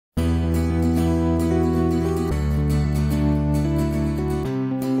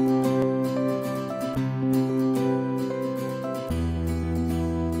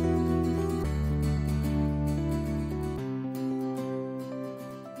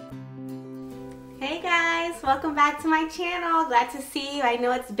Hey guys, welcome back to my channel. Glad to see you. I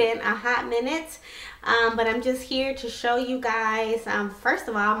know it's been a hot minute, but I'm just here to show you guys. First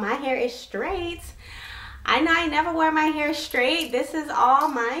of all, my hair is straight. I know I never wear my hair straight. This is all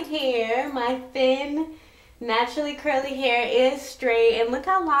my hair. My thin, naturally curly hair is straight, and look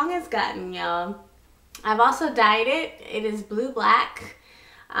how long it's gotten, y'all. I've also dyed it. It is blue black.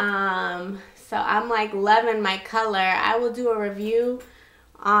 So I'm like loving my color. I will do a review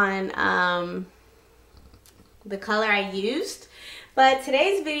on the color I used, but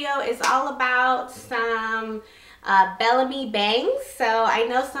today's video is all about some Bellami bangs. So I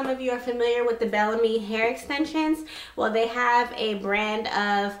know some of you are familiar with the Bellami hair extensions. Well, they have a brand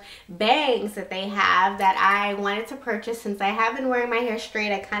of bangs that they have that I wanted to purchase. Since I have been wearing my hair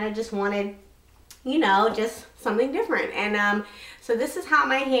straight, I kind of just wanted, you know, just something different. And so this is how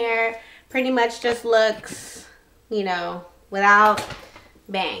my hair pretty much just looks, you know, without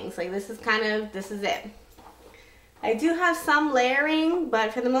bangs. Like this is it. I do have some layering,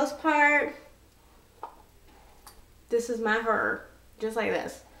 but for the most part, this is my hair, just like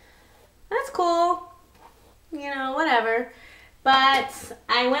this. That's cool, you know, whatever. But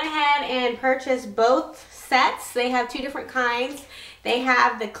I went ahead and purchased both sets. They have two different kinds. They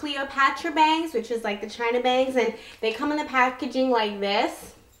have the Cleopatra bangs, which is like the China bangs, and they come in the packaging like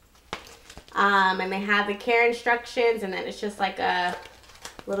this. And they have the care instructions, and then it's just like a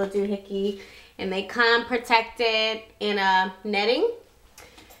little doohickey. And they come protected in a netting.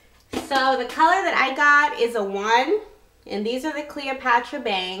 So the color that I got is a 1. And these are the Cleopatra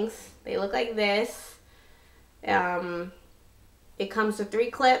bangs. They look like this. It comes with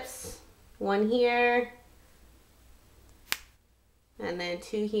 3 clips. 1 here. And then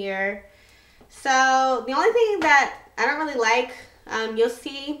 2 here. So the only thing that I don't really like, you'll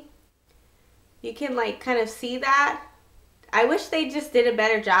see, you can like kind of see that. I wish they just did a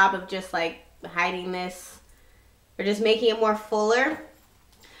better job of just like hiding this or just making it more fuller.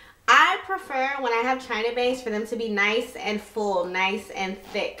 I prefer when I have China bangs for them to be nice and full, nice and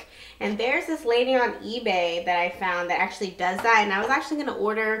thick. And there's this lady on eBay that I found that actually does that, and I was actually going to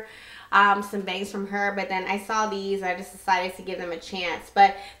order some bangs from her, but then I saw these. I just decided to give them a chance.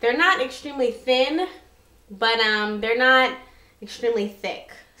 But they're not extremely thin, but they're not extremely thick.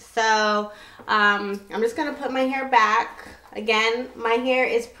 So I'm just going to put my hair back. Again, my hair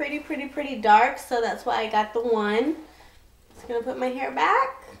is pretty dark, so that's why I got the 1. Just gonna put my hair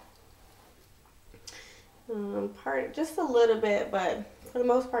back. Part just a little bit, but for the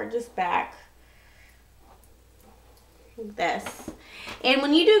most part, just back. Like this. And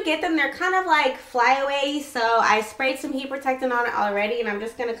when you do get them, they're kind of like flyaway, so I sprayed some heat protectant on it already, and I'm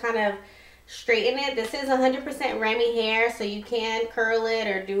just gonna kind of straighten it. This is 100% Remy Hair, so you can curl it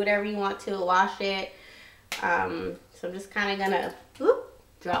or do whatever you want to, wash it. So I'm just kind of gonna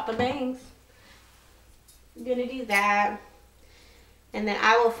drop the bangs. I'm gonna do that, and then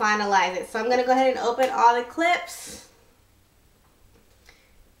I will finalize it. So I'm gonna go ahead and open all the clips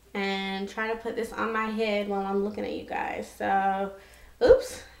and try to put this on my head while I'm looking at you guys. So,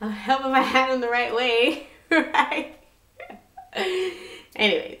 oops, I hope if I had them the right way, right?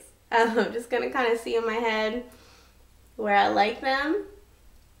 Anyways, I'm just gonna kind of see in my head where I like them.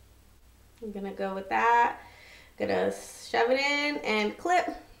 I'm gonna go with that. Gonna shove it in and clip.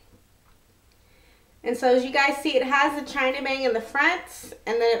 And so as you guys see, it has the China bang in the front,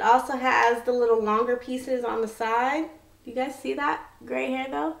 and then it also has the little longer pieces on the side. You guys see that gray hair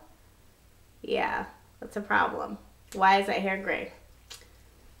though? Yeah, that's a problem. Why is that hair gray?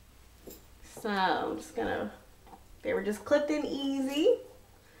 So I'm just gonna, they were just clipped in easy.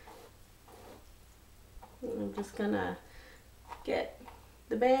 And I'm just gonna get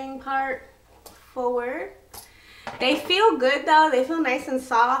the bang part forward. They feel good though. They feel nice and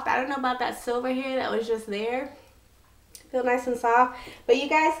soft. I don't know about that silver hair that was just there. Feel nice and soft. But you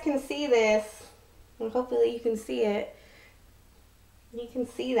guys can see this. And hopefully you can see it. You can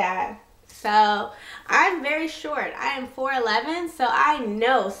see that. So I'm very short. I am 4'11", so I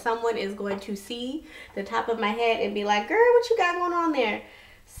know someone is going to see the top of my head and be like, girl, what you got going on there?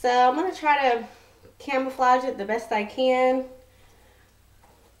 So I'm going to try to camouflage it the best I can.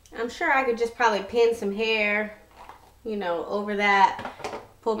 I'm sure I could just probably pin some hair, you know, over that,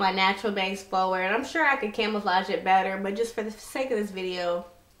 pull my natural bangs forward. I'm sure I could camouflage it better, but just for the sake of this video,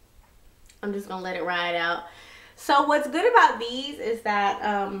 I'm just gonna let it ride out. So what's good about these is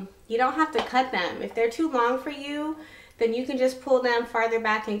that you don't have to cut them. If they're too long for you, then you can just pull them farther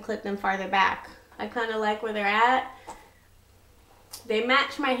back and clip them farther back. I kind of like where they're at. They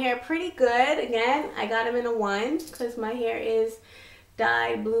match my hair pretty good. Again, I got them in a 1 because my hair is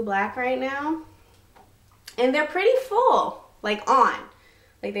dyed blue black right now. And they're pretty full, like on.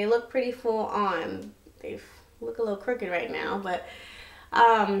 Like they look pretty full on. They look a little crooked right now, but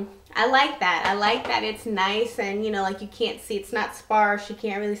I like that. I like that it's nice and, you know, like you can't see, it's not sparse. You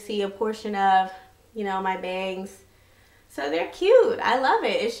can't really see a portion of, you know, my bangs. So they're cute. I love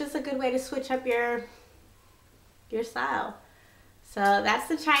it. It's just a good way to switch up your style. So that's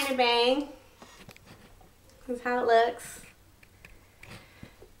the China bang. This is how it looks.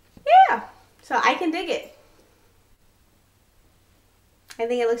 Yeah, so I can dig it. I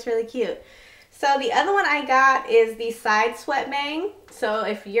think it looks really cute. So the other one I got is the side swept bang. So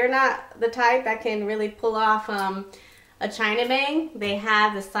if you're not the type that can really pull off a China bang, they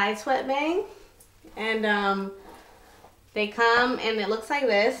have the side swept bang. And they come and it looks like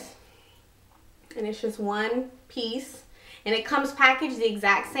this. And it's just one piece. And it comes packaged the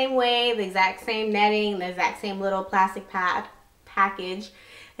exact same way, the exact same netting, the exact same little plastic package.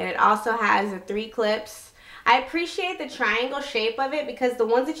 And it also has the 3 clips. I appreciate the triangle shape of it because the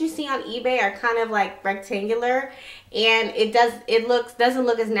ones that you see on eBay are kind of like rectangular, and it doesn't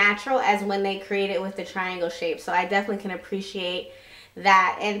look as natural as when they create it with the triangle shape. So I definitely can appreciate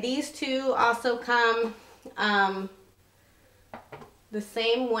that. And these two also come the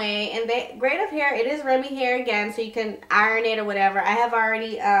same way, and they grade of hair, it is Remy Hair again, so you can iron it or whatever. I have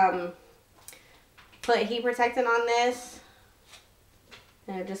already put heat protectant on this,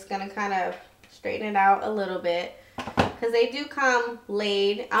 and I'm just gonna kind of straighten it out a little bit because they do come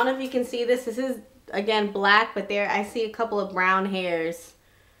laid. I don't know if you can see this. This is again black, but there I see a couple of brown hairs.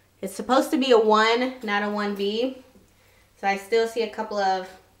 It's supposed to be a 1, not a 1B. So I still see a couple of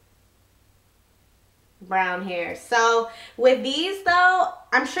brown hairs. So with these though,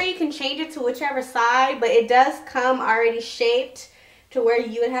 I'm sure you can change it to whichever side, but it does come already shaped to where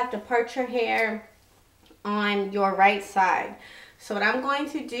you would have to part your hair on your right side. So what I'm going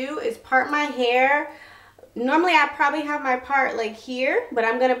to do is part my hair. Normally I probably have my part like here, but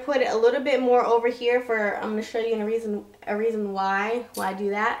I'm going to put it a little bit more over here I'm going to show you a reason why I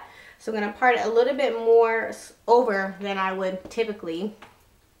do that. So I'm going to part it a little bit more over than I would typically.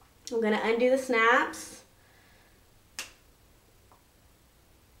 I'm going to undo the snaps.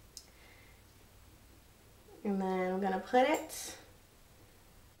 And then I'm going to put it.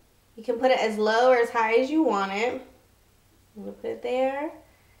 You can put it as low or as high as you want it. I'm going to put it there.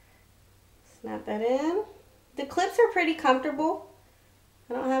 Snap that in. The clips are pretty comfortable.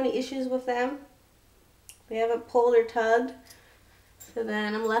 I don't have any issues with them. They haven't pulled or tugged. So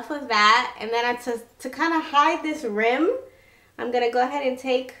then I'm left with that. And then to kind of hide this rim, I'm going to go ahead and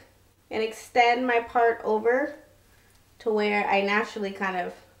take and extend my part over to where I naturally kind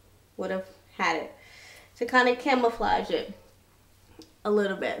of would have had it. To kind of camouflage it a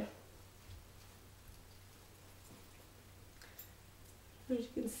little bit. As you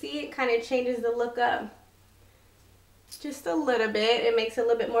can see, it kind of changes the look up just a little bit. It makes it a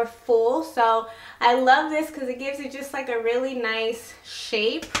little bit more full. So I love this because it gives it just like a really nice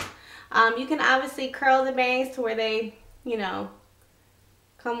shape. You can obviously curl the bangs to where they, you know,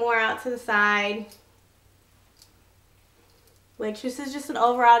 come more out to the side. Which this is just an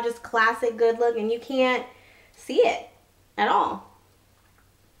overall just classic good look, and you can't see it at all.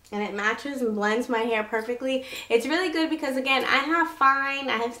 And it matches and blends my hair perfectly. It's really good because, again, I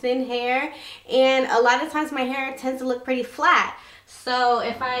have thin hair, and a lot of times my hair tends to look pretty flat. So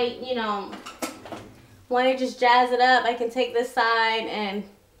if I, you know, want to just jazz it up, I can take this side and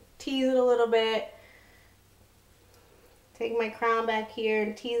tease it a little bit. Take my crown back here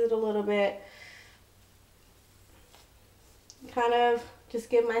and tease it a little bit. Kind of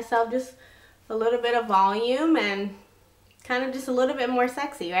just give myself just a little bit of volume and kind of just a little bit more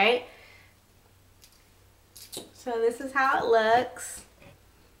sexy, right? So this is how it looks.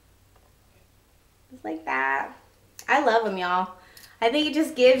 Just like that. I love them, y'all. I think it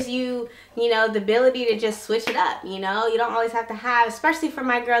just gives you, you know, the ability to just switch it up, you know? You don't always have to have, especially for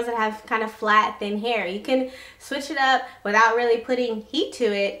my girls that have kind of flat, thin hair. You can switch it up without really putting heat to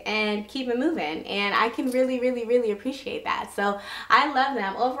it and keep it moving. And I can really, really, really appreciate that. So I love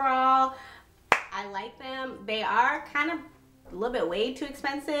them. Overall, I like them. They are kind of a little bit way too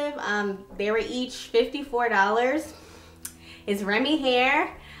expensive. They were each $54. It's Remy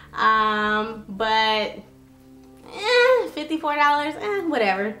Hair, but $54,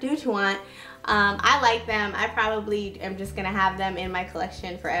 whatever, do what you want. I like them. I probably am just gonna have them in my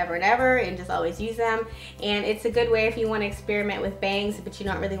collection forever and ever and just always use them. And it's a good way if you want to experiment with bangs but you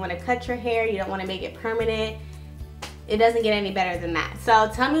don't really want to cut your hair, you don't want to make it permanent. It doesn't get any better than that. So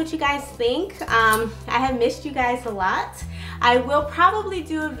tell me what you guys think. I have missed you guys a lot. I will probably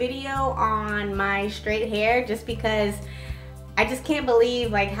do a video on my straight hair just because I just can't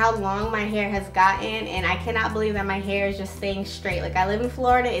believe like how long my hair has gotten, and I cannot believe that my hair is just staying straight. Like I live in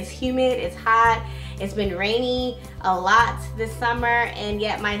Florida, it's humid, it's hot, it's been rainy a lot this summer, and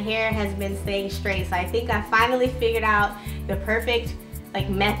yet my hair has been staying straight. So I think I finally figured out the perfect like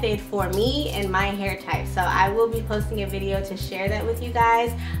method for me and my hair type. So I will be posting a video to share that with you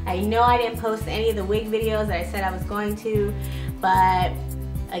guys. I know I didn't post any of the wig videos that I said I was going to, but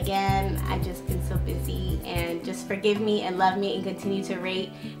again, I've just been so busy, and just forgive me and love me and continue to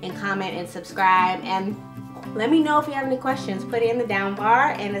rate and comment and subscribe, and let me know if you have any questions. Put it in the down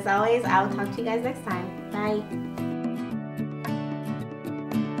bar, and as always, I will talk to you guys next time. Bye.